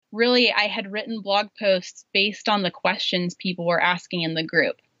really I had written blog posts based on the questions people were asking in the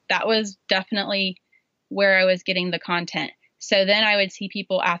group. That was definitely where I was getting the content. So then I would see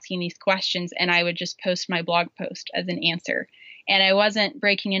people asking these questions and I would just post my blog post as an answer. And I wasn't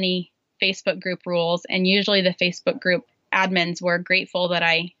breaking any Facebook group rules. And usually the Facebook group admins were grateful that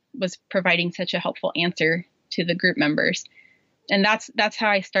I was providing such a helpful answer to the group members. And that's how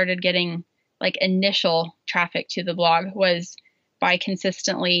I started getting like initial traffic to the blog, was by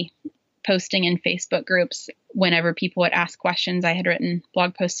consistently posting in Facebook groups whenever people would ask questions I had written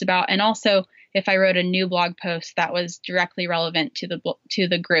blog posts about. And also if I wrote a new blog post that was directly relevant to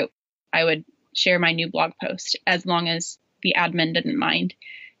the group, I would share my new blog post as long as the admin didn't mind.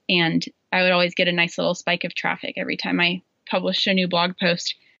 And I would always get a nice little spike of traffic every time I published a new blog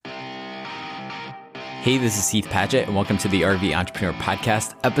post. Hey, this is Steve Padgett, and welcome to the RVE Entrepreneur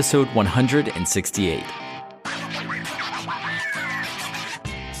Podcast, episode 168.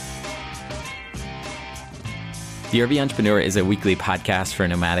 The RVE Entrepreneur is a weekly podcast for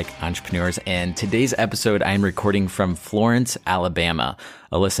nomadic entrepreneurs, and today's episode I am recording from Florence, Alabama.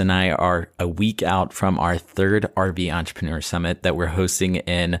 Alyssa and I are a week out from our third RVE Entrepreneur Summit that we're hosting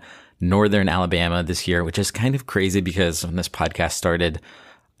in Northern Alabama this year, which is kind of crazy because when this podcast started,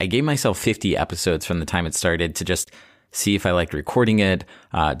 I gave myself 50 episodes from the time it started to just see if I liked recording it,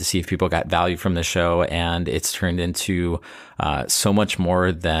 to see if people got value from the show. And it's turned into so much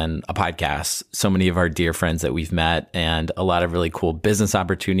more than a podcast. So many of our dear friends that we've met and a lot of really cool business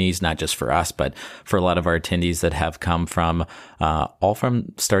opportunities, not just for us, but for a lot of our attendees that have come from all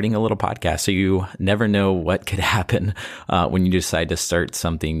from starting a little podcast. So you never know what could happen when you decide to start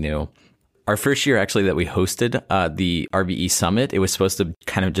something new. Our first year actually that we hosted the RVE Summit, it was supposed to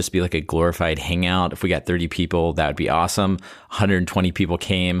kind of just be like a glorified hangout. If we got 30 people, that would be awesome. 120 people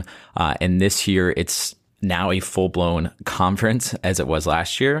came. And this year, it's now a full-blown conference as it was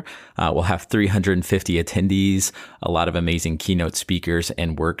last year. We'll have 350 attendees, a lot of amazing keynote speakers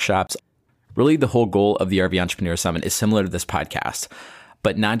and workshops. Really, the whole goal of the RVE Entrepreneur Summit is similar to this podcast,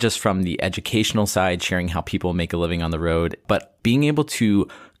 but not just from the educational side, sharing how people make a living on the road, but being able to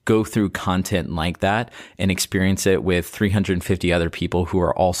go through content like that and experience it with 350 other people who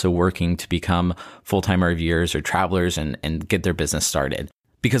are also working to become full-time RVers or travelers and get their business started.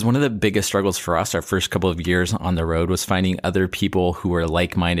 Because one of the biggest struggles for us our first couple of years on the road was finding other people who were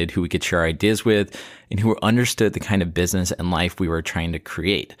like-minded, who we could share ideas with, and who understood the kind of business and life we were trying to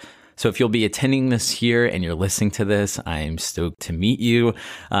create. So if you'll be attending this year and you're listening to this, I'm stoked to meet you.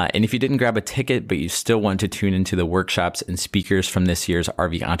 And if you didn't grab a ticket, but you still want to tune into the workshops and speakers from this year's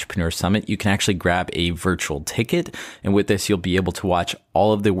RVE Entrepreneur Summit, you can actually grab a virtual ticket. And with this, you'll be able to watch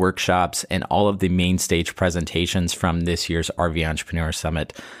all of the workshops and all of the main stage presentations from this year's RVE Entrepreneur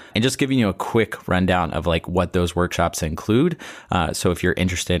Summit. And just giving you a quick rundown of like what those workshops include. So if you're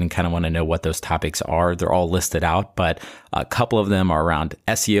interested and kind of want to know what those topics are, they're all listed out, but a couple of them are around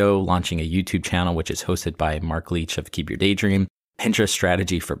SEO, launching a YouTube channel, which is hosted by Mark Leach of Keep Your Daydream, Pinterest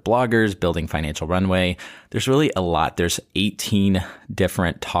strategy for bloggers, building financial runway. There's really a lot. There's 18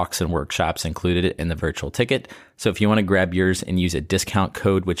 different talks and workshops included in the virtual ticket. So if you want to grab yours and use a discount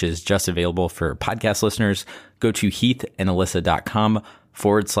code, which is just available for podcast listeners, go to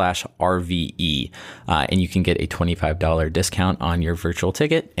heathandalyssa.com/RVE. And you can get a $25 discount on your virtual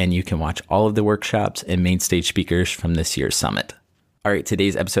ticket, and you can watch all of the workshops and main stage speakers from this year's summit. All right,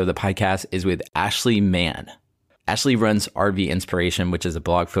 today's episode of the podcast is with Ashley Mann. Ashley runs RV Inspiration, which is a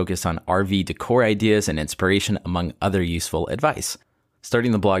blog focused on RV decor ideas and inspiration, among other useful advice.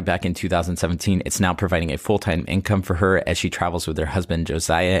 Starting the blog back in 2017, it's now providing a full-time income for her as she travels with her husband,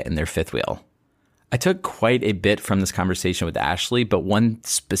 Josiah, in their fifth wheel. I took quite a bit from this conversation with Ashley, but one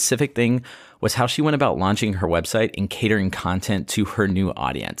specific thing was how she went about launching her website and catering content to her new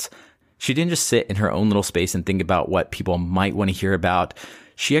audience. She didn't just sit in her own little space and think about what people might want to hear about.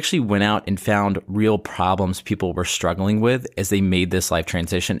 She actually went out and found real problems people were struggling with as they made this life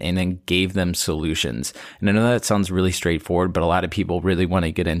transition and then gave them solutions. And I know that sounds really straightforward, but a lot of people really want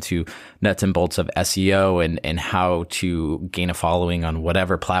to get into nuts and bolts of SEO and how to gain a following on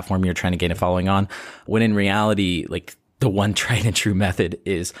whatever platform you're trying to gain a following on. When in reality, like the one tried and true method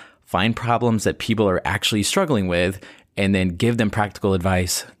is find problems that people are actually struggling with and then give them practical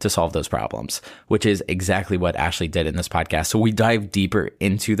advice to solve those problems, which is exactly what Ashley did in this podcast. So we dive deeper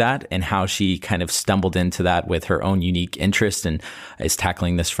into that and how she kind of stumbled into that with her own unique interest and is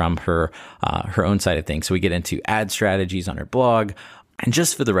tackling this from her own side of things. So we get into ad strategies on her blog. And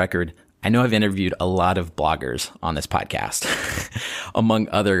just for the record, I know I've interviewed a lot of bloggers on this podcast, among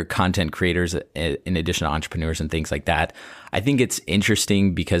other content creators, in addition to entrepreneurs and things like that. I think it's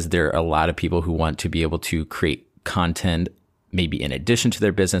interesting because there are a lot of people who want to be able to create content maybe in addition to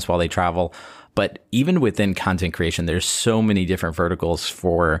their business while they travel. But even within content creation, there's so many different verticals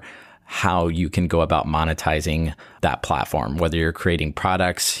for how you can go about monetizing that platform, whether you're creating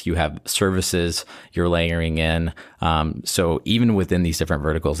products, you have services you're layering in. So even within these different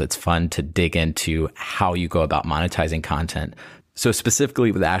verticals, it's fun to dig into how you go about monetizing content. So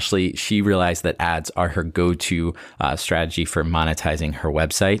specifically with Ashley, she realized that ads are her go-to strategy for monetizing her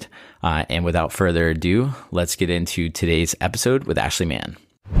website. And without further ado, let's get into today's episode with Ashley Mann.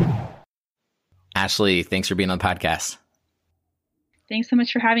 Ashley, thanks for being on the podcast. Thanks so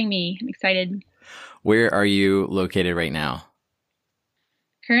much for having me. I'm excited. Where are you located right now?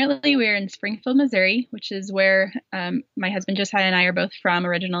 Currently, we're in Springfield, Missouri, which is where my husband Josiah and I are both from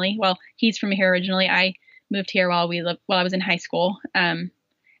originally. Well, he's from here originally. I moved here while I was in high school.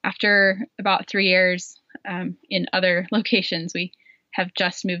 After about 3 years in other locations, we have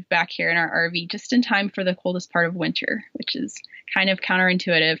just moved back here in our RV just in time for the coldest part of winter, which is kind of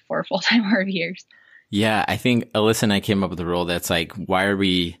counterintuitive for full-time RVers. Yeah, I think Alyssa and I came up with a rule that's like, why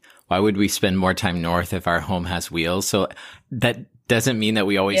would we spend more time north if our home has wheels? So that doesn't mean that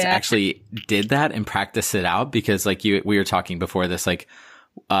we always actually did that and practice it out, because like we were talking before this, like,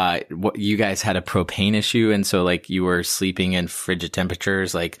 what you guys had a propane issue. And so like you were sleeping in frigid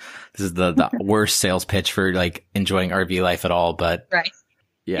temperatures. Like this is the worst sales pitch for like enjoying RV life at all. But right.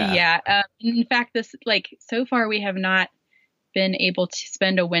 Yeah. In fact, so far we have not been able to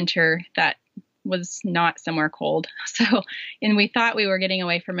spend a winter that was not somewhere cold. So, and we thought we were getting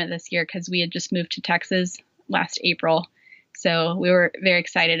away from it this year because we had just moved to Texas last April. So we were very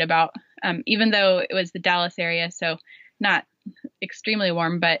excited about, even though it was the Dallas area, so not extremely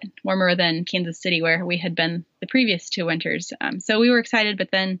warm, but warmer than Kansas City, where we had been the previous 2 winters. So we were excited, but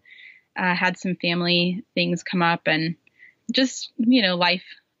then had some family things come up and just, life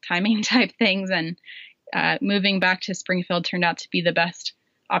timing type things. And moving back to Springfield turned out to be the best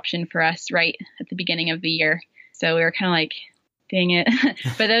option for us right at the beginning of the year. So we were kind of like, dang it.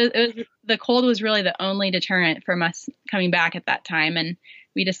 But the cold was really the only deterrent from us coming back at that time. And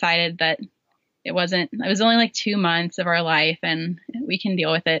we decided that it was only like 2 months of our life and we can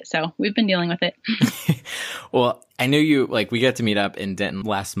deal with it. So we've been dealing with it. Well, I know we got to meet up in Denton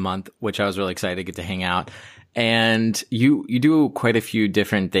last month, which I was really excited to get to hang out. And you do quite a few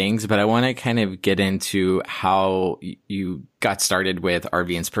different things, but I want to kind of get into how you got started with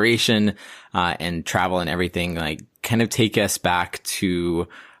RV inspiration, and travel and everything. Like kind of take us back to,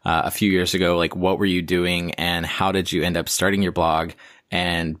 a few years ago. Like what were you doing and how did you end up starting your blog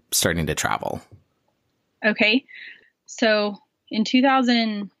and starting to travel? Okay. So in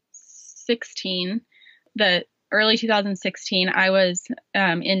 2016, early 2016, I was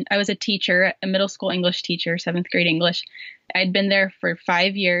a teacher, a middle school English teacher, 7th grade English. I'd been there for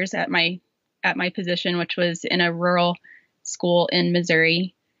 5 years at my position, which was in a rural school in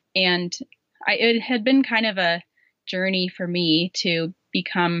Missouri. And it had been kind of a journey for me to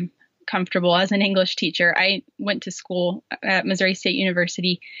become comfortable as an English teacher. I went to school at Missouri State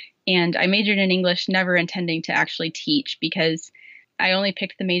University and I majored in English, never intending to actually teach, because I only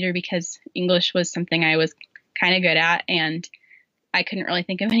picked the major because English was something I was kind of good at and I couldn't really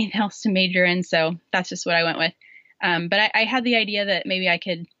think of anything else to major in. So that's just what I went with. But I had the idea that maybe I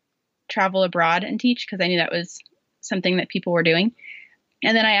could travel abroad and teach because I knew that was something that people were doing.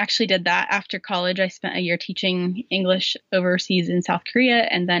 And then I actually did that after college. I spent a year teaching English overseas in South Korea.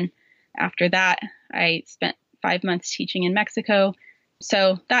 And then after that, I spent 5 months teaching in Mexico.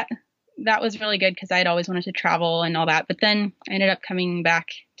 So that was really good because I had always wanted to travel and all that. But then I ended up coming back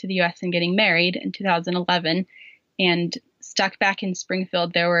to the US and getting married in 2011 and stuck back in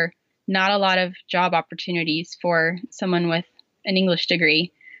Springfield. There were not a lot of job opportunities for someone with an English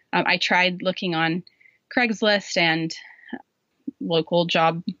degree. I tried looking on Craigslist and local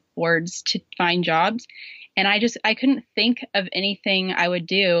job boards to find jobs. And I couldn't think of anything I would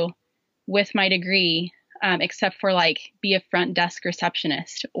do with my degree, except for like be a front desk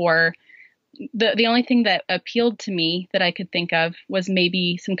receptionist, or the only thing that appealed to me that I could think of was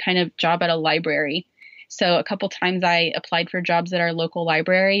maybe some kind of job at a library. So a couple times I applied for jobs at our local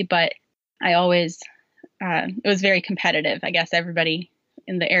library, but I always, it was very competitive. I guess everybody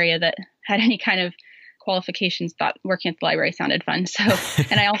in the area that had any kind of qualifications thought working at the library sounded fun. So,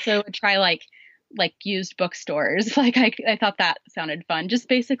 and I also would try like used bookstores. Like I thought that sounded fun. Just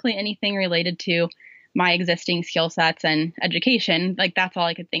basically anything related to my existing skill sets and education. Like that's all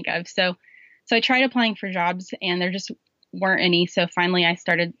I could think of. So I tried applying for jobs and there just weren't any. So finally I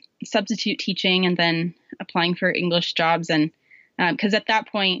started substitute teaching and then applying for English jobs. And because at that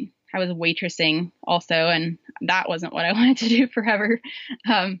point I was waitressing also, and that wasn't what I wanted to do forever.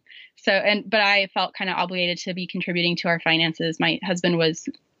 But I felt kind of obligated to be contributing to our finances. My husband was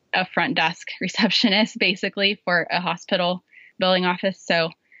a front desk receptionist, basically, for a hospital billing office. So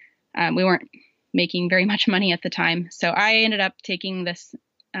we weren't making very much money at the time. So I ended up taking this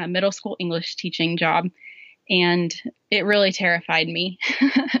middle school English teaching job, and it really terrified me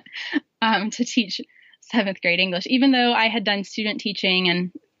to teach 7th grade English, even though I had done student teaching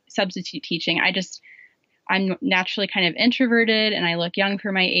and substitute teaching. I'm naturally kind of introverted, and I look young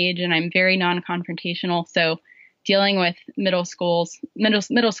for my age, and I'm very non-confrontational. So dealing with middle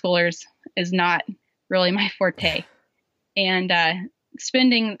schoolers is not really my forte. And I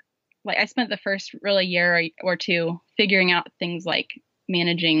spent the first really year or two figuring out things like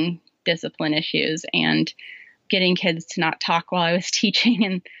managing discipline issues and getting kids to not talk while I was teaching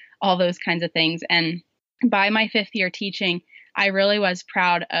and all those kinds of things. And by my 5th year teaching, I really was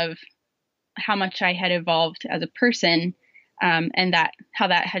proud of how much I had evolved as a person, and how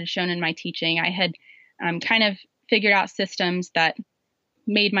that had shown in my teaching. I had kind of figured out systems that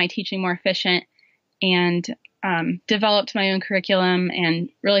made my teaching more efficient, and developed my own curriculum and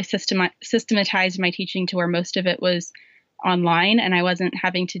really systematized my teaching to where most of it was online, and I wasn't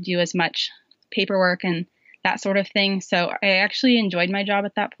having to do as much paperwork and that sort of thing. So I actually enjoyed my job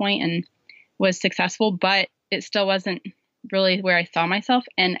at that point and was successful, but it still wasn't really where I saw myself.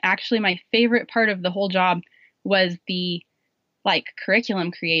 And actually my favorite part of the whole job was the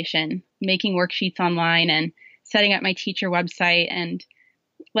curriculum creation, making worksheets online and setting up my teacher website. And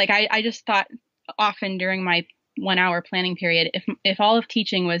I just thought often during my 1 hour planning period, if all of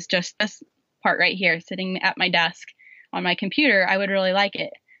teaching was just this part right here, sitting at my desk on my computer, I would really like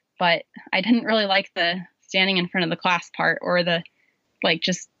it. But I didn't really like the standing in front of the class part, or the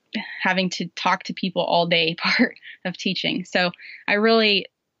just having to talk to people all day part of teaching. So I really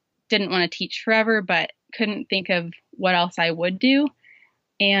didn't want to teach forever, but couldn't think of what else I would do.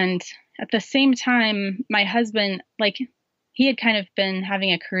 And at the same time, my husband, he had kind of been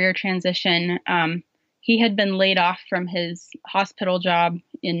having a career transition. He had been laid off from his hospital job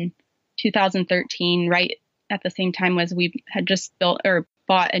in 2013, right at the same time as we had just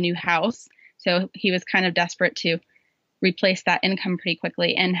bought a new house. So he was kind of desperate to replace that income pretty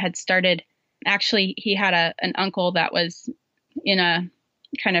quickly, and had started, actually, he had an uncle that was in a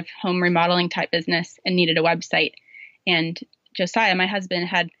kind of home remodeling type business and needed a website. And Josiah, my husband,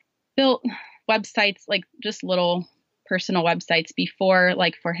 had built websites, just little personal websites before,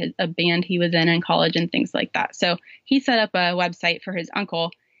 for a band he was in college and things like that. So he set up a website for his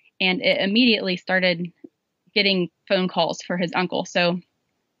uncle, and it immediately started getting phone calls for his uncle. So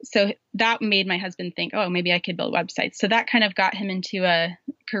that made my husband think, oh, maybe I could build websites. So that kind of got him into a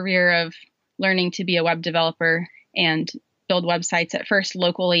career of learning to be a web developer and build websites, at first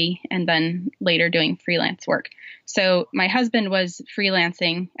locally and then later doing freelance work. So my husband was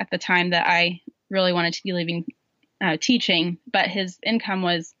freelancing at the time that I really wanted to be leaving teaching, but his income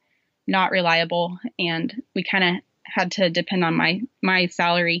was not reliable, and we kind of had to depend on my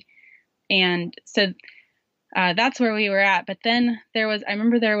salary. And so that's where we were at. But then I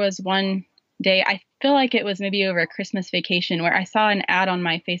remember there was one day, I feel like it was maybe over a Christmas vacation, where I saw an ad on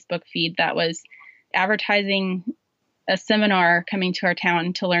my Facebook feed that was advertising a seminar coming to our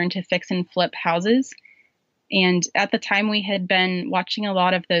town to learn to fix and flip houses. And at the time we had been watching a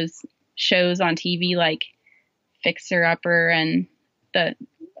lot of those shows on TV, like Fixer Upper and the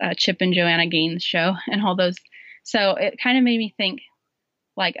Chip and Joanna Gaines show and all those. So it kind of made me think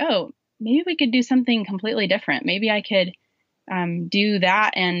oh, maybe we could do something completely different. Maybe I could do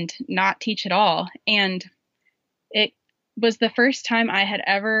that and not teach at all. And it was the first time I had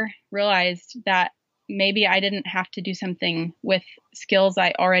ever realized that maybe I didn't have to do something with skills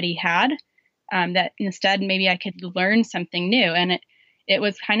I already had, that instead maybe I could learn something new. And it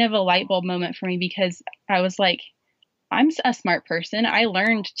was kind of a light bulb moment for me, because I was like, I'm a smart person. I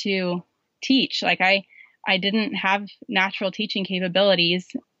learned to teach. I didn't have natural teaching capabilities.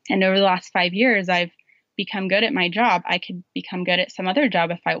 And over the last 5 years, I've become good at my job. I could become good at some other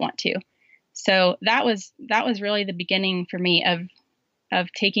job if I want to. So that was really the beginning for me of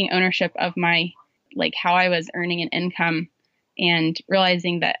taking ownership of my, how I was earning an income, and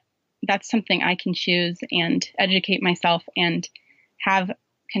realizing that that's something I can choose and educate myself and have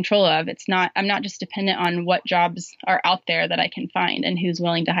control of. I'm not just dependent on what jobs are out there that I can find and who's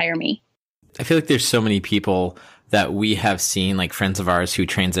willing to hire me. I feel like there's so many people that we have seen, friends of ours who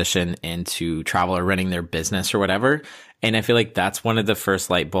transition into travel or running their business or whatever. And I feel like that's one of the first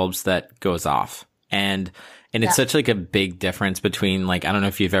light bulbs that goes off. And it's such a big difference between I don't know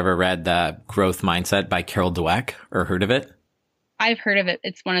if you've ever read The Growth Mindset by Carol Dweck or heard of it. I've heard of it.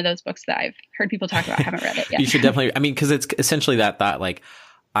 It's one of those books that I've heard people talk about. I haven't read it yet. You should definitely, I mean, because it's essentially that thought,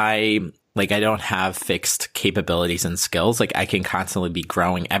 I don't have fixed capabilities and skills. Like I can constantly be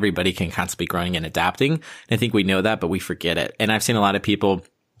growing. Everybody can constantly be growing and adapting. And I think we know that, but we forget it. And I've seen a lot of people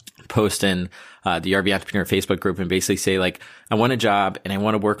post in the RV Entrepreneur Facebook group and basically say I want a job and I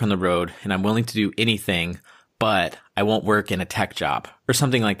want to work on the road and I'm willing to do anything, but I won't work in a tech job or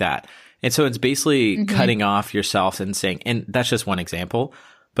something like that. And so it's basically cutting off yourself and saying, and that's just one example,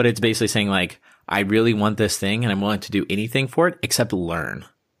 but it's basically saying I really want this thing and I'm willing to do anything for it except learn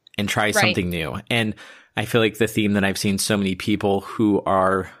and try something new. And I feel like the theme that I've seen so many people who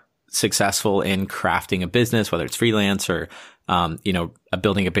are successful in crafting a business, whether it's freelance or,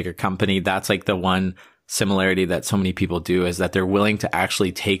 building a bigger company, that's the one similarity that so many people do is that they're willing to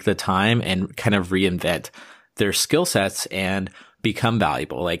actually take the time and kind of reinvent their skill sets and become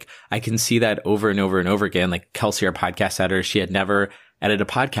valuable. I can see that over and over and over again. Kelsey, our podcast editor, she had never edited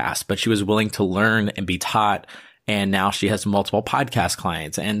a podcast, but she was willing to learn and be taught. And now she has multiple podcast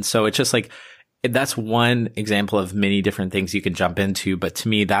clients. And so it's just that's one example of many different things you can jump into. But to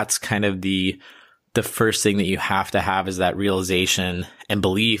me, that's kind of the first thing that you have to have is that realization and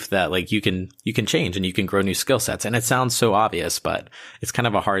belief that you can change and you can grow new skill sets. And it sounds so obvious, but it's kind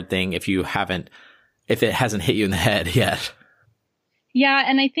of a hard thing if it hasn't hit you in the head yet. Yeah.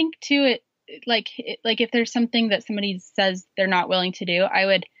 And I think too, if there's something that somebody says they're not willing to do, I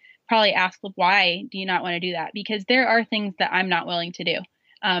would probably ask, why do you not want to do that? Because there are things that I'm not willing to do.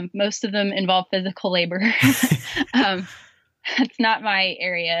 Most of them involve physical labor. That's not my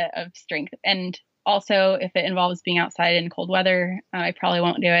area of strength. And also, if it involves being outside in cold weather, I probably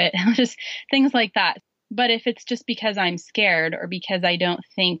won't do it. Just things like that. But if it's just because I'm scared or because I don't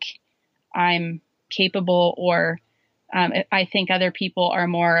think I'm capable or I think other people are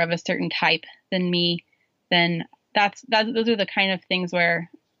more of a certain type than me, then those are the kind of things where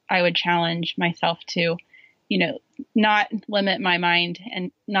I would challenge myself to, not limit my mind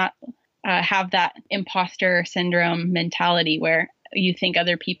and not have that imposter syndrome mentality where you think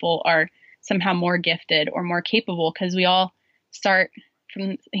other people are somehow more gifted or more capable, because we all start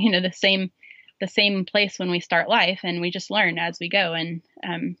from, the same place when we start life, and we just learn as we go. And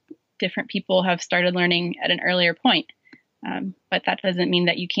different people have started learning at an earlier point. But that doesn't mean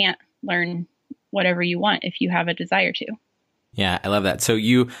that you can't learn whatever you want if you have a desire to. Yeah, I love that. So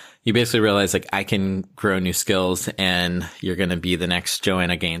you basically realize I can grow new skills and you're going to be the next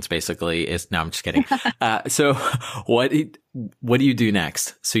Joanna Gaines basically no, I'm just kidding. So what do you do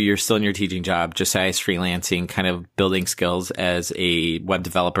next? So you're still in your teaching job, Josiah's freelancing, kind of building skills as a web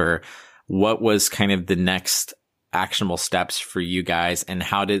developer. What was kind of the next actionable steps for you guys, and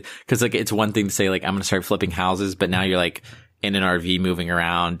because it's one thing to say I'm going to start flipping houses, but now you're in an RV moving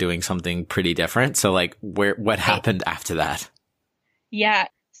around doing something pretty different. So what happened after that? Yeah.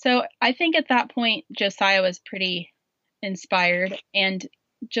 So I think at that point, Josiah was pretty inspired, and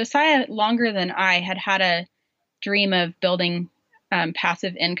Josiah, longer than I, had a dream of building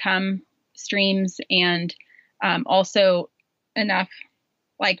passive income streams and also enough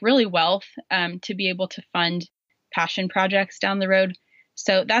really wealth to be able to fund passion projects down the road.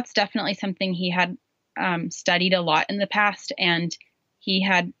 So that's definitely something he had studied a lot in the past, and he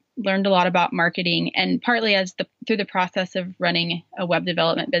had learned a lot about marketing, and partly through the process of running a web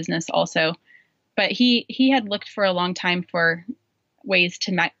development business also. But he had looked for a long time for ways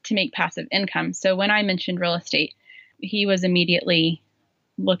to make passive income. So when I mentioned real estate, he was immediately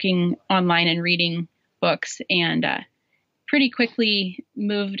looking online and reading books, and pretty quickly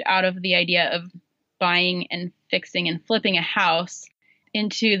moved out of the idea of buying and fixing and flipping a house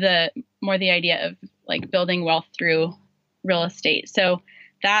into the idea of building wealth through real estate. So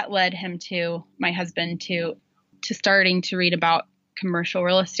that led him to my husband to starting to read about commercial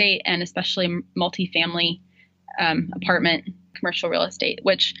real estate, and especially multifamily apartment commercial real estate,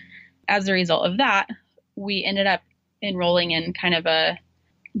 which as a result of that, we ended up enrolling in kind of a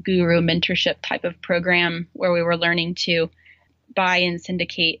guru mentorship type of program where we were learning to buy and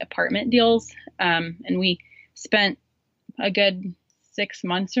syndicate apartment deals. And we spent a good 6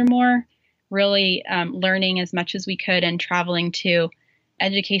 months or more really learning as much as we could and traveling to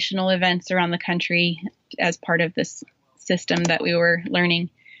educational events around the country as part of this system that we were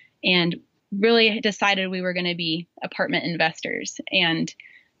learning, and really decided we were going to be apartment investors and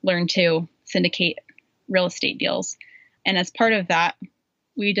learn to syndicate real estate deals. And as part of that,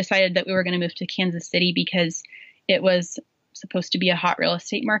 we decided that we were going to move to Kansas City because it was supposed to be a hot real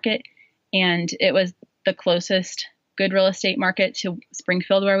estate market, and it was the closest good real estate market to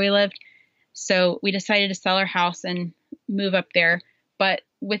Springfield where we lived. So we decided to sell our house and move up there. But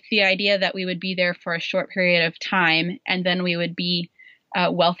with the idea that we would be there for a short period of time, and then we would be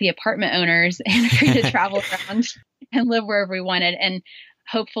wealthy apartment owners and free to travel around and live wherever we wanted, and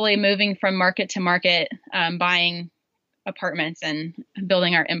hopefully moving from market to market, buying apartments and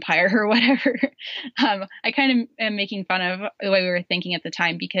building our empire or whatever. I kind of am making fun of the way we were thinking at the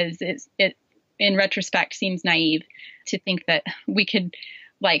time, because it in retrospect seems naive to think that we could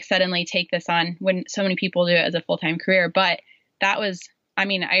like suddenly take this on when so many people do it as a full-time career. But that was, I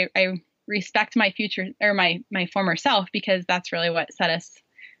mean, I respect my future or my former self, because that's really what set us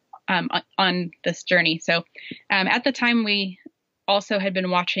on this journey. So at the time, we also had been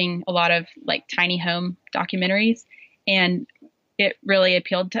watching a lot of like tiny home documentaries, and it really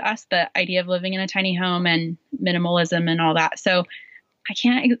appealed to us, the idea of living in a tiny home and minimalism and all that. So I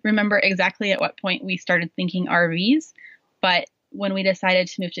can't remember exactly at what point we started thinking RVs, but when we decided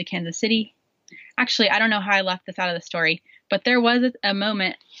to move to Kansas City, actually, I don't know how I left this out of the story, but there was a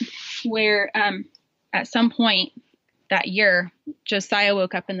moment where at some point that year, Josiah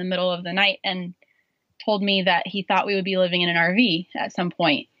woke up in the middle of the night and told me that he thought we would be living in an RV at some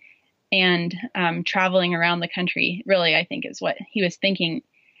point and traveling around the country, really, I think is what he was thinking.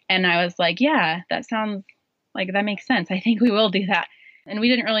 And I was like, yeah, that sounds like that makes sense. I think we will do that. And we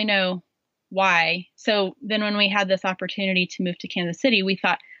didn't really know why. So then when we had this opportunity to move to Kansas City, we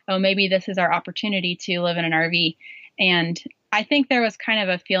thought, oh, maybe this is our opportunity to live in an RV. And I think there was kind of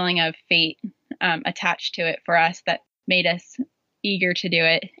a feeling of fate attached to it for us that made us eager to do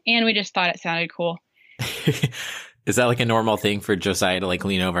it. And we just thought it sounded cool. Is that like a normal thing for Josiah to like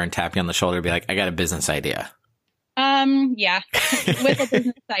lean over and tap you on the shoulder and be like, I got a business idea? Yeah, with a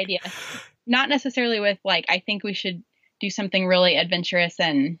business idea. Not necessarily with like, I think we should do something really adventurous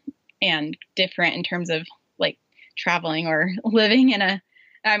and different in terms of like traveling or living in a,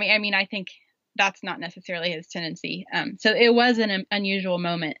 I mean, I think that's not necessarily his tendency. So it was an unusual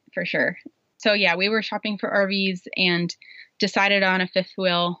moment for sure. So yeah, we were shopping for RVs and decided on a fifth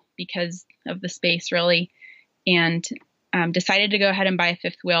wheel because of the space really, and decided to go ahead and buy a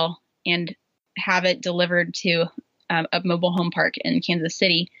fifth wheel and have it delivered to a mobile home park in Kansas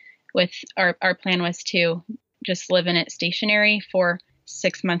City. With our plan was to just live in it stationary for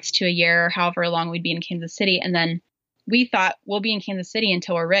 6 months to a year, or however long we'd be in Kansas City. And then we thought we'll be in Kansas City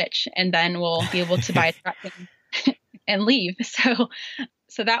until we're rich, and then we'll be able to buy a truck and leave. So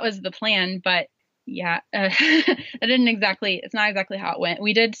that was the plan. But yeah, it's not exactly how it went.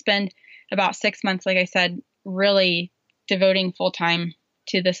 We did spend about 6 months, like I said, really devoting full time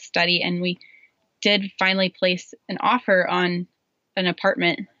to this study. And we did finally place an offer on an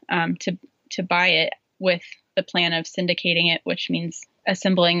apartment to buy it, with the plan of syndicating it, which means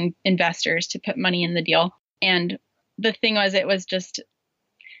assembling investors to put money in the deal. And the thing was, it was just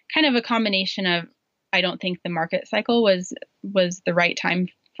kind of a combination of, I don't think the market cycle was the right time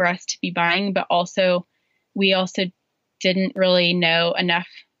for us to be buying, but also we also didn't really know enough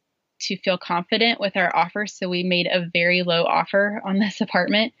to feel confident with our offer. So we made a very low offer on this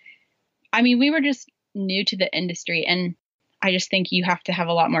apartment. I mean, we were just new to the industry, and I just think you have to have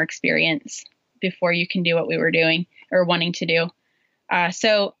a lot more experience before you can do what we were doing or wanting to do.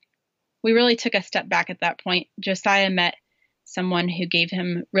 So we really took a step back at that point. Josiah met someone who gave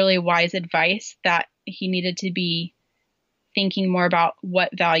him really wise advice that he needed to be thinking more about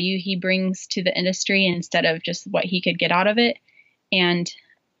what value he brings to the industry instead of just what he could get out of it. And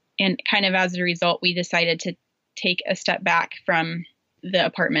kind of as a result, we decided to take a step back from the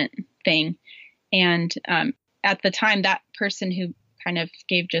apartment thing. And at the time, that person who kind of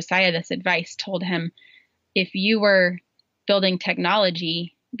gave Josiah this advice told him, if you were building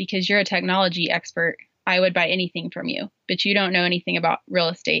technology, because you're a technology expert, I would buy anything from you, but you don't know anything about real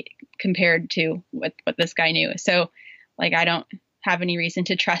estate compared to what this guy knew. So like, I don't have any reason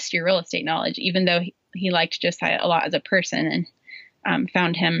to trust your real estate knowledge, even though he liked Josiah a lot as a person and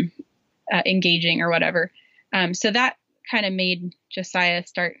found him engaging or whatever. So that kind of made Josiah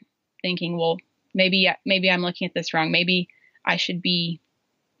start thinking, well, maybe I'm looking at this wrong. Maybe I should be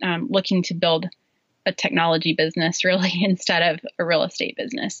looking to build a technology business really instead of a real estate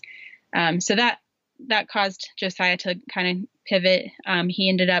business. So that caused Josiah to kind of pivot. He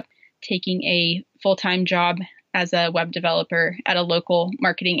ended up taking a full-time job as a web developer at a local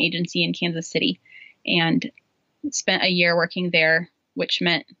marketing agency in Kansas City, and spent a year working there, which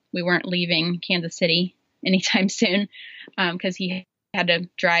meant we weren't leaving Kansas City anytime soon, because he had to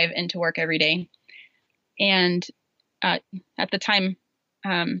drive into work every day. And at the time,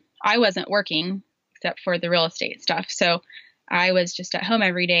 I wasn't working except for the real estate stuff. So I was just at home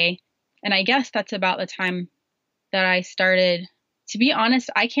every day. And I guess that's about the time that I started To be honest,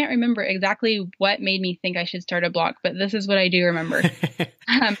 I can't remember exactly what made me think I should start a blog, but this is what I do remember.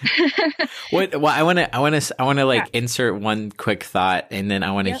 Um, Well, I want to yeah. like insert one quick thought, and then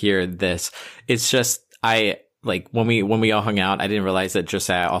I want to Yep. hear this. It's just, I like when we all hung out, I didn't realize that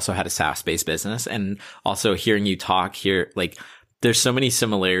Josiah also had a SaaS based business, and also hearing you talk here, like there's so many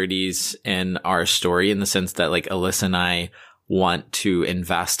similarities in our story in the sense that like Alyssa and I want to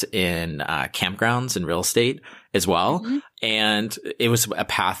invest in campgrounds and real estate as well. Mhm. And it was a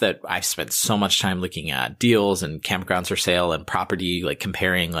path that I spent so much time looking at deals and campgrounds for sale and property, like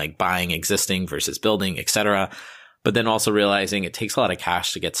comparing like buying existing versus building, etc. But then also realizing it takes a lot of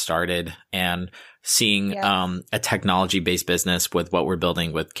cash to get started, and seeing Yes. a technology based business with what we're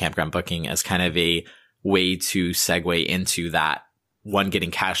building with campground booking as kind of a way to segue into that. One, getting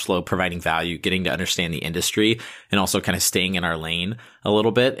cash flow, providing value, getting to understand the industry, and also kind of staying in our lane a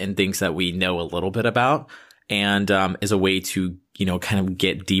little bit and things that we know a little bit about. And is a way to, kind of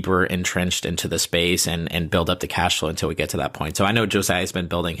get deeper entrenched into the space and build up the cash flow until we get to that point. So I know Josiah has been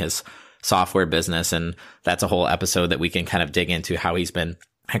building his software business, and that's a whole episode that we can kind of dig into how he's been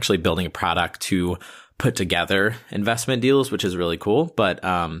actually building a product to put together investment deals, which is really cool. But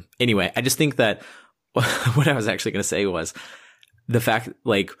anyway, I just think that what I was actually going to say was, the fact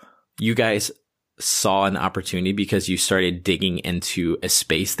like you guys saw an opportunity because you started digging into a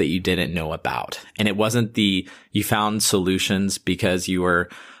space that you didn't know about. And it wasn't you found solutions because you were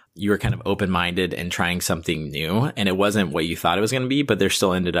kind of open-minded and trying something new. And it wasn't what you thought it was going to be, but there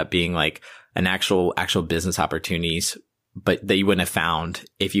still ended up being like an actual business opportunities, but that you wouldn't have found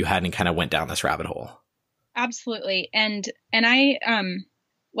if you hadn't kind of went down this rabbit hole. Absolutely. And I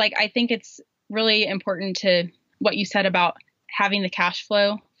I think it's really important to what you said about having the cash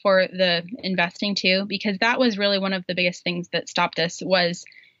flow for the investing too, because that was really one of the biggest things that stopped us. Was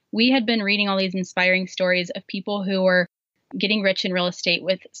we had been reading all these inspiring stories of people who were getting rich in real estate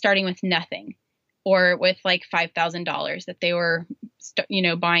with starting with nothing, or with like $5,000 that they were,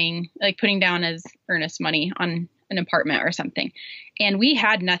 buying, like putting down as earnest money on an apartment or something. And we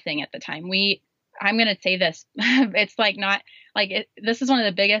had nothing at the time. I'm going to say this, it's like not like this is one of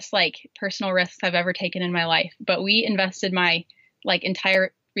the biggest like personal risks I've ever taken in my life, but we invested my like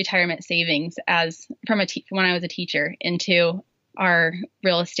entire retirement savings when I was a teacher into our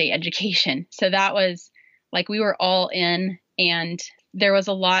real estate education. So that was like, we were all in, and there was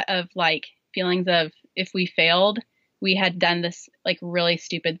a lot of like feelings of, if we failed, we had done this like really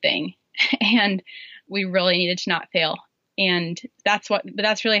stupid thing and we really needed to not fail. And that's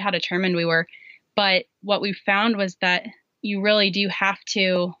really how determined we were. But what we found was that you really do have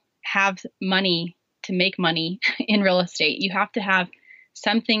to have money to make money in real estate. You have to have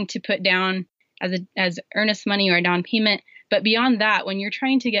something to put down as earnest money or a down payment. But beyond that, when you're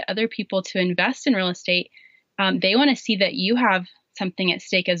trying to get other people to invest in real estate, they want to see that you have something at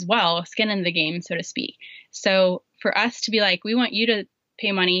stake as well, skin in the game, so to speak. So for us to be like, we want you to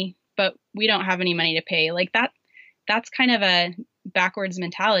pay money, but we don't have any money to pay, like that's kind of a backwards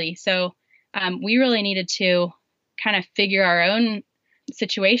mentality. So we really needed to kind of figure our own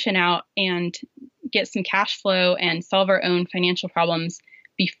situation out and get some cash flow and solve our own financial problems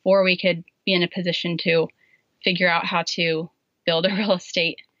before we could be in a position to figure out how to build a real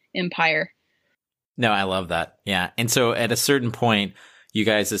estate empire. No, I love that. Yeah. And so at a certain point, you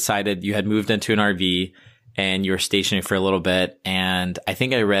guys decided you had moved into an RV and you were stationing for a little bit. And I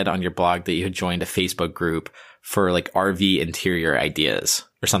think I read on your blog that you had joined a Facebook group for like RV interior ideas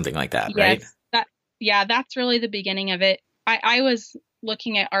or something like that, right? Yes, that's really the beginning of it. I was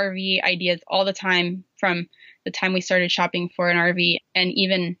looking at RV ideas all the time from the time we started shopping for an RV, and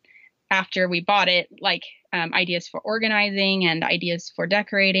even after we bought it, like ideas for organizing and ideas for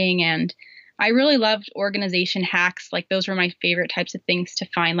decorating. And I really loved organization hacks. Like those were my favorite types of things to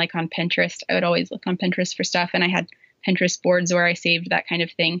find, like on Pinterest. I would always look on Pinterest for stuff, and I had Pinterest boards where I saved that kind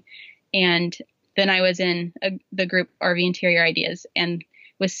of thing. And then I was in the group RV Interior Ideas and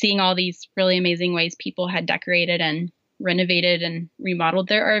was seeing all these really amazing ways people had decorated and renovated and remodeled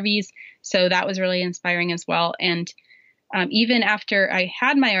their RVs. So that was really inspiring as well. And even after I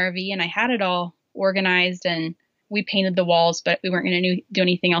had my RV and I had it all organized and we painted the walls, but we weren't going to do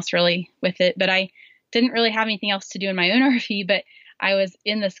anything else really with it. But I didn't really have anything else to do in my own RV, but I was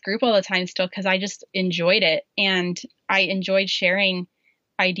in this group all the time still because I just enjoyed it. And I enjoyed sharing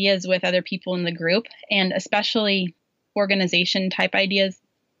ideas with other people in the group, and especially organization type ideas.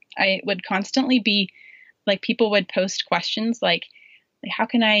 I would constantly be like, people would post questions like how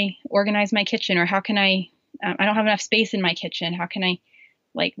can I organize my kitchen? Or how can I don't have enough space in my kitchen. How can I,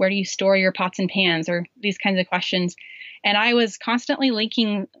 like, where do you store your pots and pans, or these kinds of questions? And I was constantly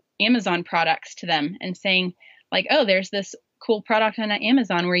linking Amazon products to them and saying like, oh, there's this cool product on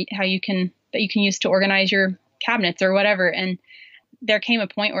Amazon that you can use to organize your cabinets or whatever. And there came a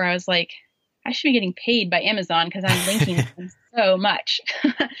point where I was like, I should be getting paid by Amazon because I'm linking them so much.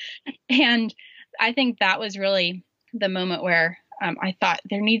 And I think that was really the moment where I thought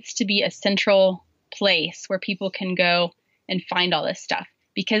there needs to be a central place where people can go and find all this stuff,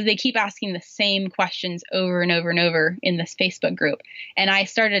 because they keep asking the same questions over and over and over in this Facebook group. And I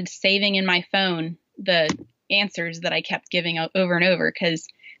started saving in my phone the answers that I kept giving over and over, because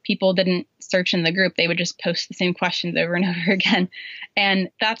people didn't search in the group. They would just post the same questions over and over again. And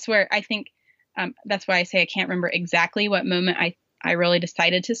that's where I think, that's why I say I can't remember exactly what moment I really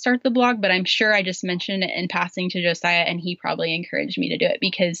decided to start the blog, but I'm sure I just mentioned it in passing to Josiah, and he probably encouraged me to do it,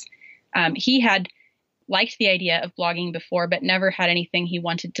 because he had liked the idea of blogging before, but never had anything he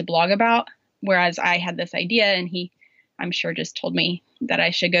wanted to blog about. Whereas I had this idea, and he, I'm sure, just told me that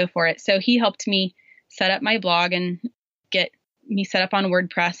I should go for it. So he helped me set up my blog and get me set up on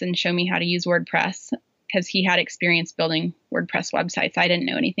WordPress and show me how to use WordPress, because he had experience building WordPress websites. I didn't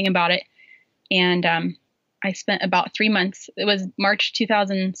know anything about it. And I spent about 3 months. It was March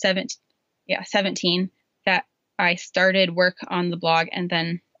 2017 that I started work on the blog. And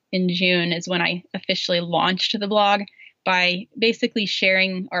then in June is when I officially launched the blog by basically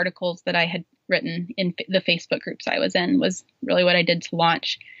sharing articles that I had written in the Facebook groups I was in, was really what I did to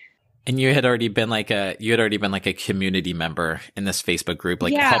launch. And you had already been like a community member in this Facebook group,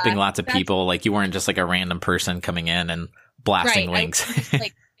 like helping lots of people. Like you weren't just like a random person coming in and blasting links. I was just,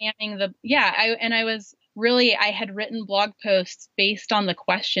 like spamming I had written blog posts based on the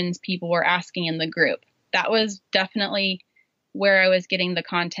questions people were asking in the group. That was definitely where I was getting the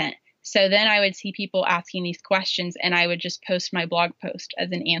content. So then I would see people asking these questions, and I would just post my blog post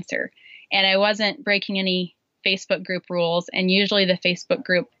as an answer. And I wasn't breaking any Facebook group rules. And usually the Facebook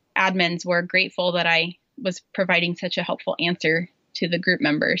group admins were grateful that I was providing such a helpful answer to the group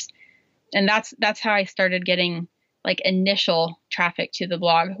members. And that's how I started getting like initial traffic to the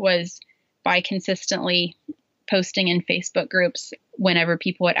blog, was by consistently posting in Facebook groups whenever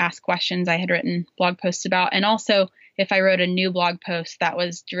people would ask questions I had written blog posts about. And also, if I wrote a new blog post that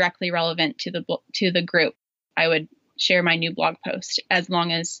was directly relevant to the group, I would share my new blog post, as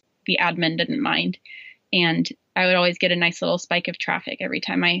long as the admin didn't mind. And I would always get a nice little spike of traffic every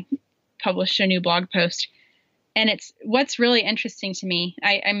time I published a new blog post. And it's what's really interesting to me.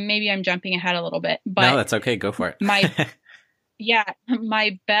 I'm jumping ahead a little bit, but no, that's okay. Go for it.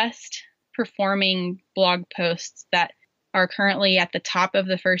 my best performing blog posts that are currently at the top of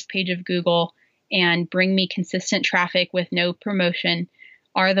the first page of Google and bring me consistent traffic with no promotion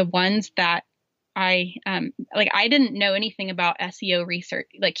are the ones that I didn't know anything about SEO research,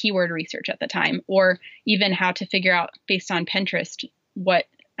 like keyword research at the time, or even how to figure out based on Pinterest what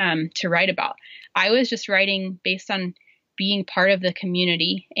to write about. I was just writing based on being part of the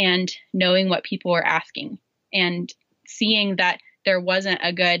community and knowing what people were asking and seeing that there wasn't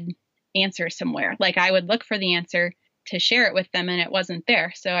a good answer somewhere. Like I would look for the answer to share it with them and it wasn't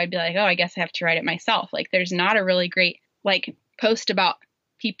there. So I'd be like, oh, I guess I have to write it myself. Like there's not a really great like post about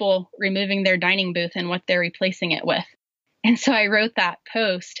people removing their dining booth and what they're replacing it with. And so I wrote that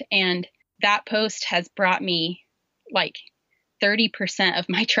post, and that post has brought me like 30% of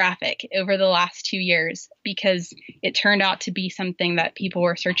my traffic over the last 2 years, because it turned out to be something that people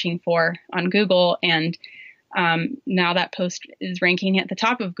were searching for on Google. And now that post is ranking at the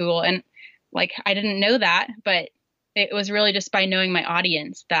top of Google. And like, I didn't know that, but it was really just by knowing my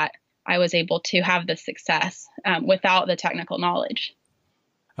audience that I was able to have the success without the technical knowledge.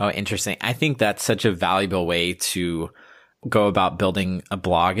 Oh, interesting. I think that's such a valuable way to go about building a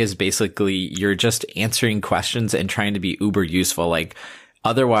blog, is basically you're just answering questions and trying to be uber useful. Like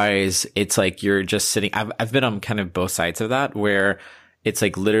otherwise it's like you're just sitting. I've been on kind of both sides of that, where it's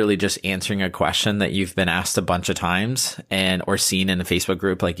like literally just answering a question that you've been asked a bunch of times or seen in a Facebook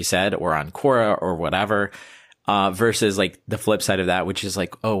group, like you said, or on Quora or whatever, versus like the flip side of that, which is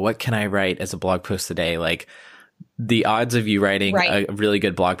like, oh, what can I write as a blog post today? Like the odds of you writing a really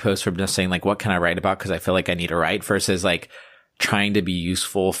good blog post from just saying like, what can I write about? Cause I feel like I need to write, versus like trying to be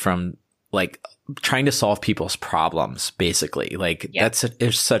useful from like trying to solve people's problems, basically. Like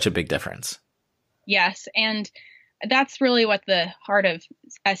there's such a big difference. Yes. And that's really what the heart of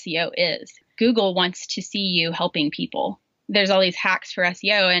SEO is. Google wants to see you helping people. There's all these hacks for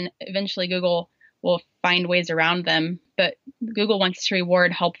SEO, and eventually Google will find ways around them, but Google wants to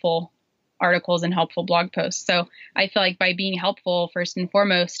reward helpful articles and helpful blog posts. So I feel like by being helpful, first and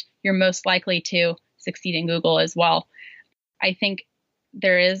foremost, you're most likely to succeed in Google as well. I think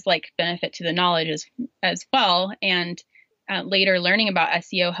there is like benefit to the knowledge as well. And later learning about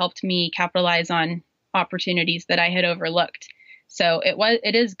SEO helped me capitalize on opportunities that I had overlooked. So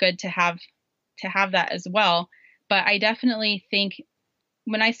it is good to have that as well. But I definitely think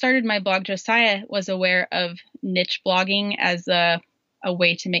when I started my blog, Josiah was aware of niche blogging as a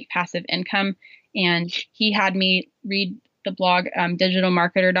way to make passive income. And he had me read the blog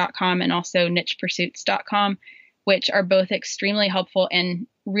digitalmarketer.com and also nichepursuits.com, which are both extremely helpful and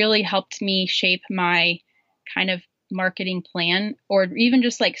really helped me shape my kind of marketing plan, or even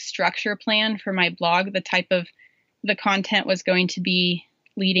just like structure plan for my blog. The type of the content was going to be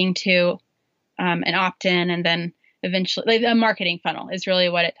leading to an opt-in, and then eventually like, a marketing funnel is really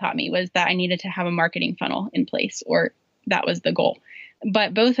what it taught me, was that I needed to have a marketing funnel in place, or that was the goal.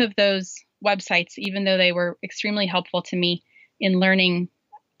 But both of those websites, even though they were extremely helpful to me in learning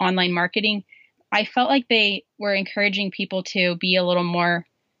online marketing, I felt like they were encouraging people to be a little more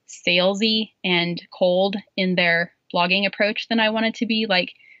salesy and cold in their blogging approach than I wanted to be.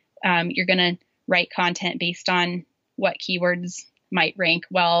 Like, you're going to write content based on what keywords might rank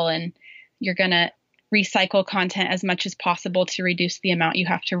well, and you're going to recycle content as much as possible to reduce the amount you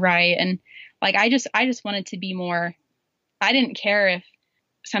have to write. And like, I just wanted to be more, I didn't care if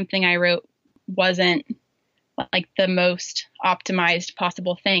something I wrote wasn't like the most optimized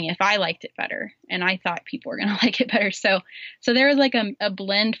possible thing if I liked it better and I thought people were going to like it better. So there was like a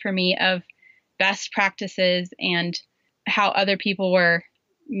blend for me of best practices and how other people were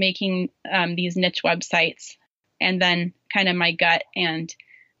making these niche websites, and then kind of my gut and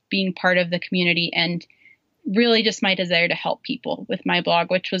being part of the community, and really just my desire to help people with my blog,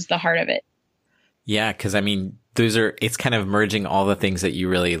 which was the heart of it. Yeah, because I mean, it's kind of merging all the things that you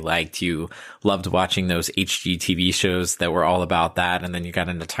really liked. You loved watching those HGTV shows that were all about that, and then you got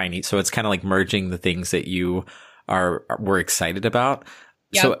into Tiny. So it's kind of like merging the things that you were excited about.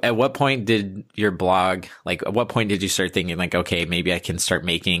 Yep. So at what point did your blog, like at what point did you start thinking like, okay, maybe I can start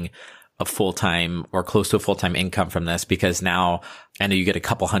making a full-time or close to a full-time income from this? Because now I know you get a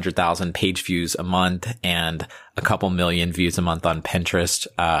couple 100,000 page views a month and a couple million views a month on Pinterest,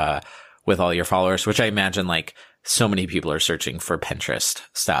 with all your followers, which I imagine like so many people are searching for Pinterest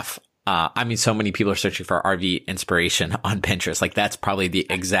stuff. I mean, so many people are searching for RV inspiration on Pinterest. Like that's probably the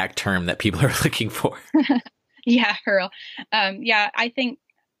exact term that people are looking for. Yeah, for real. Yeah, I think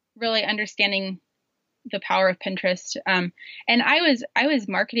really understanding the power of Pinterest. And I was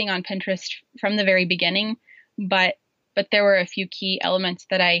marketing on Pinterest from the very beginning, but there were a few key elements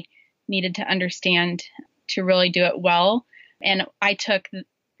that I needed to understand to really do it well. And I took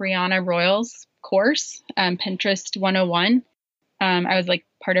Brianna Royal's course, Pinterest 101. I was like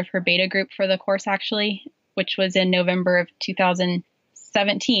part of her beta group for the course, actually, which was in November of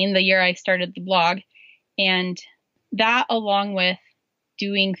 2017, the year I started the blog. And that, along with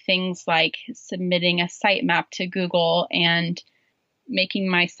doing things like submitting a sitemap to Google and making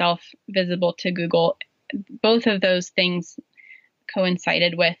myself visible to Google, both of those things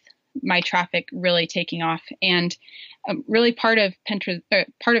coincided with my traffic really taking off. And really part of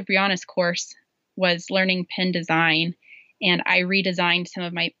Brianna's course was learning pin design. And I redesigned some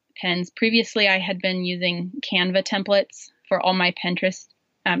of my pins. Previously, I had been using Canva templates for all my Pinterest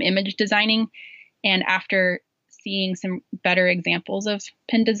image designing. And after seeing some better examples of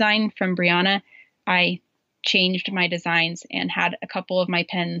pin design from Brianna, I changed my designs and had a couple of my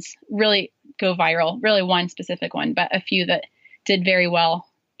pins really go viral. Really one specific one, but a few that did very well.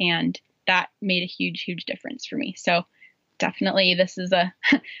 And that made a huge, huge difference for me. So definitely this is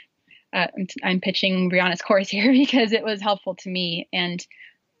I'm pitching Brianna's course here because it was helpful to me, and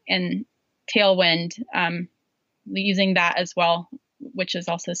Tailwind, using that as well, which is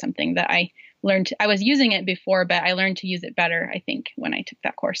also something that I learned. I was using it before, but I learned to use it better, I think, when I took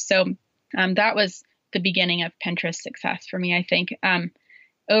that course. So that was the beginning of Pinterest success for me, I think.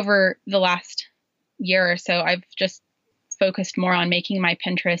 Over the last year or so, I've just focused more on making my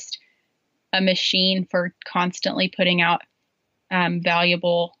Pinterest a machine for constantly putting out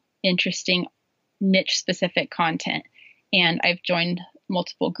valuable, interesting, niche-specific content. And I've joined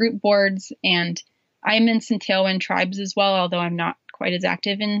multiple group boards, and I'm in some Tailwind tribes as well, although I'm not quite as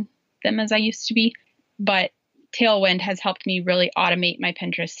active in them as I used to be. But Tailwind has helped me really automate my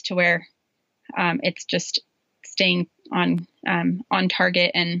Pinterest to where it's just staying on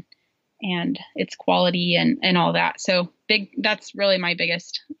target and its quality and all that. So that's really my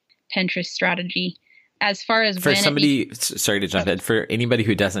biggest Pinterest strategy. As far as for somebody, sorry to jump in, for anybody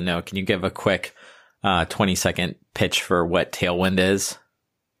who doesn't know, can you give a quick 20-second pitch for what Tailwind is?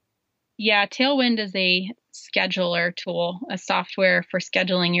 Yeah, Tailwind is a scheduler tool, a software for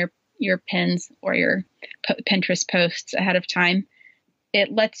scheduling your pins or your Pinterest posts ahead of time.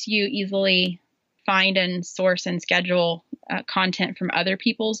 It lets you easily find and source and schedule content from other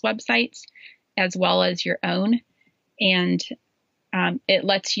people's websites. as well as your own. And it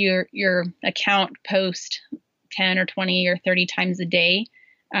lets your account post 10 or 20 or 30 times a day,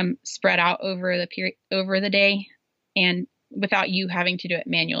 spread out over the day, and without you having to do it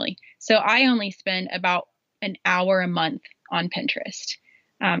manually. So I only spend about an hour a month on Pinterest.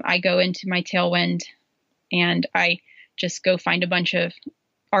 I go into my Tailwind and I just go find a bunch of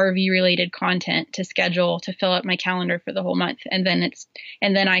RV related content to schedule to fill up my calendar for the whole month. And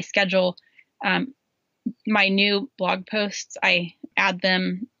then I schedule my new blog posts. I add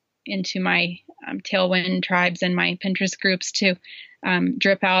them into my Tailwind tribes and my Pinterest groups to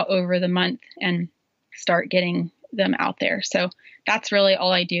drip out over the month and start getting them out there. So that's really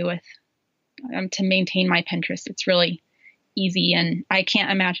all I do with to maintain my Pinterest. It's really easy, and I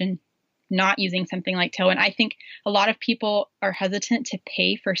can't imagine not using something like Tailwind. I think a lot of people are hesitant to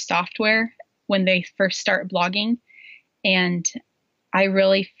pay for software when they first start blogging, and I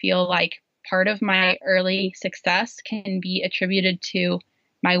really feel like part of my early success can be attributed to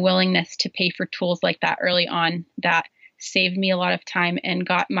my willingness to pay for tools like that early on that saved me a lot of time and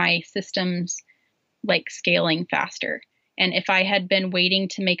got my systems like scaling faster. And if I had been waiting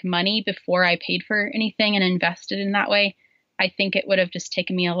to make money before I paid for anything and invested in that way, I think it would have just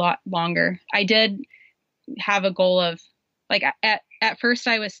taken me a lot longer. I did have a goal of like at first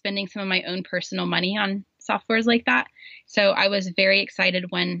I was spending some of my own personal money on softwares like that. So I was very excited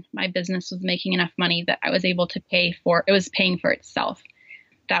when my business was making enough money that I was able to it was paying for itself.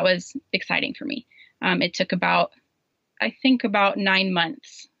 That was exciting for me. It took about 9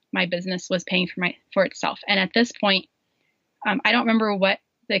 months. My business was paying for itself. And at this point, I don't remember what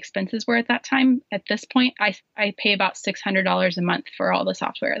the expenses were at that time. At this point, I pay about $600 a month for all the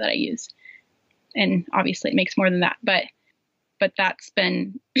software that I use. And obviously it makes more than that, but that's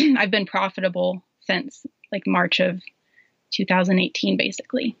been, I've been profitable since like March of 2018,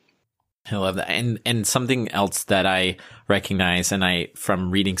 basically. I love that. And something else that I recognize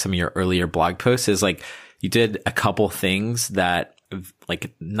from reading some of your earlier blog posts is like you did a couple things that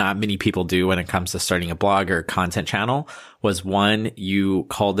like not many people do when it comes to starting a blog or content channel. Was one, you're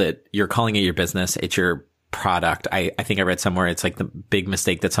calling it your business. It's your product. I think I read somewhere it's like the big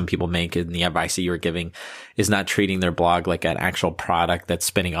mistake that some people make in the advice that you were giving is not treating their blog like an actual product that's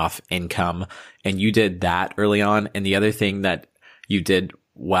spinning off income. And you did that early on. And the other thing that you did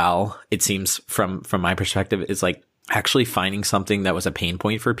well, it seems from my perspective, is like actually finding something that was a pain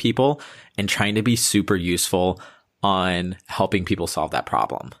point for people and trying to be super useful on helping people solve that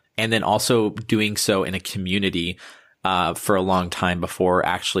problem. And then also doing so in a community for a long time before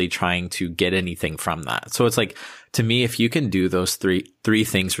actually trying to get anything from that. So it's like, to me, if you can do those three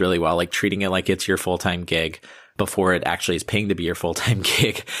things really well, like treating it like it's your full-time gig before it actually is paying to be your full-time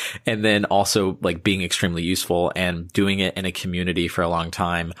gig, and then also like being extremely useful and doing it in a community for a long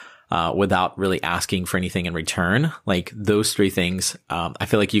time, without really asking for anything in return, like those three things, I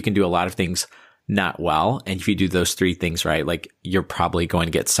feel like you can do a lot of things not well. And if you do those three things right, like you're probably going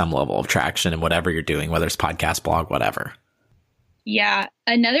to get some level of traction in whatever you're doing, whether it's podcast, blog, whatever. Yeah.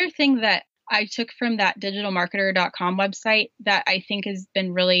 Another thing that I took from that digitalmarketer.com website that I think has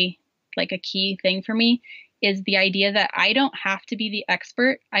been really like a key thing for me is the idea that I don't have to be the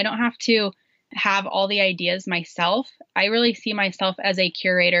expert. I don't have to have all the ideas myself. I really see myself as a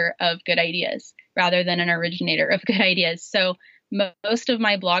curator of good ideas rather than an originator of good ideas. So most of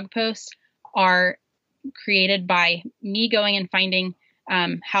my blog posts are created by me going and finding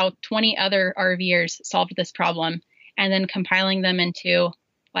how 20 other RVers solved this problem and then compiling them into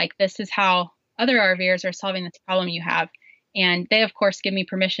like, this is how other RVers are solving this problem you have. And they, of course, give me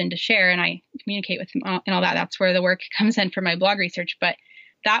permission to share and I communicate with them and all that. That's where the work comes in for my blog research. But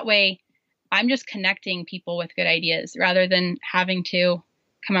that way, I'm just connecting people with good ideas rather than having to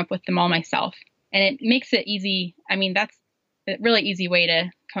come up with them all myself. And it makes it easy. I mean, that's a really easy way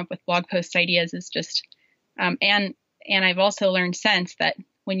to come up with blog post ideas is just, and I've also learned since that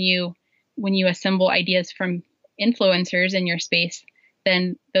when you assemble ideas from influencers in your space,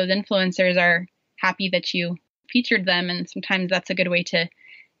 then those influencers are happy that you featured them. And sometimes that's a good way to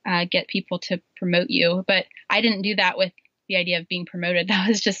get people to promote you. But I didn't do that with the idea of being promoted. That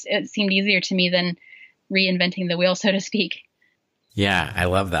was just, it seemed easier to me than reinventing the wheel, so to speak. Yeah, I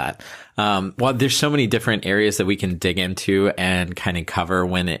love that. Well, there's so many different areas that we can dig into and kind of cover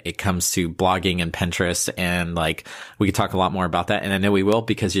when it comes to blogging and Pinterest. And like, we could talk a lot more about that. And I know we will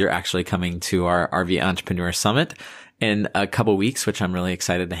because you're actually coming to our RV Entrepreneur Summit in a couple weeks, which I'm really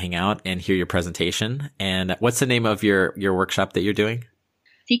excited to hang out and hear your presentation. And what's the name of your workshop that you're doing?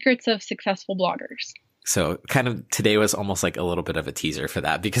 Secrets of Successful Bloggers. So kind of today was almost like a little bit of a teaser for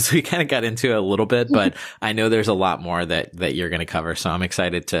that because we kind of got into it a little bit, but I know there's a lot more that you're going to cover. So I'm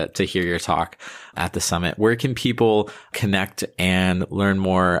excited to hear your talk at the summit. Where can people connect and learn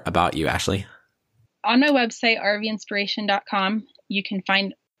more about you, Ashley? On my website, rvinspiration.com, you can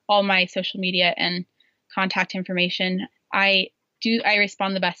find all my social media and contact information. I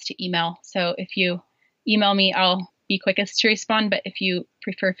respond the best to email. So if you email me, I'll be quickest to respond. But if you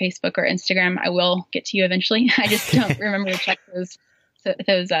prefer Facebook or Instagram, I will get to you eventually. I just don't remember to check those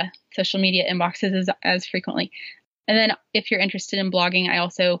social media inboxes as frequently. And then if you're interested in blogging, I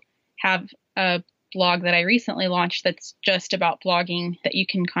also have a blog that I recently launched that's just about blogging that you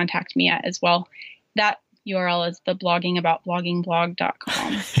can contact me at as well. That URL is the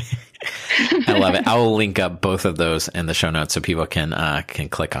bloggingaboutbloggingblog.com. I love it. I will link up both of those in the show notes so people can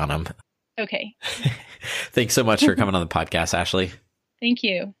click on them. Okay. Thanks so much for coming on the podcast, Ashley. Thank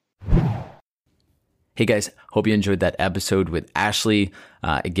you. Hey guys, hope you enjoyed that episode with Ashley.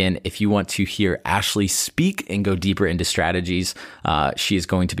 Again, if you want to hear Ashley speak and go deeper into strategies, she is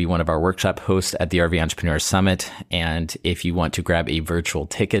going to be one of our workshop hosts at the RV Entrepreneur Summit. And if you want to grab a virtual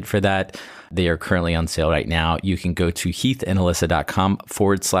ticket for that, they are currently on sale right now. You can go to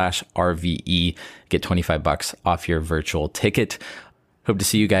heathandalyssa.com/RVE, get $25 off your virtual ticket. Hope to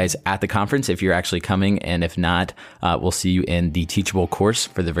see you guys at the conference if you're actually coming. And if not, we'll see you in the Teachable course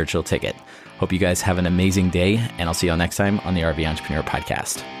for the virtual ticket. Hope you guys have an amazing day, and I'll see you all next time on the RV Entrepreneur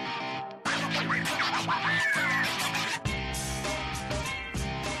Podcast.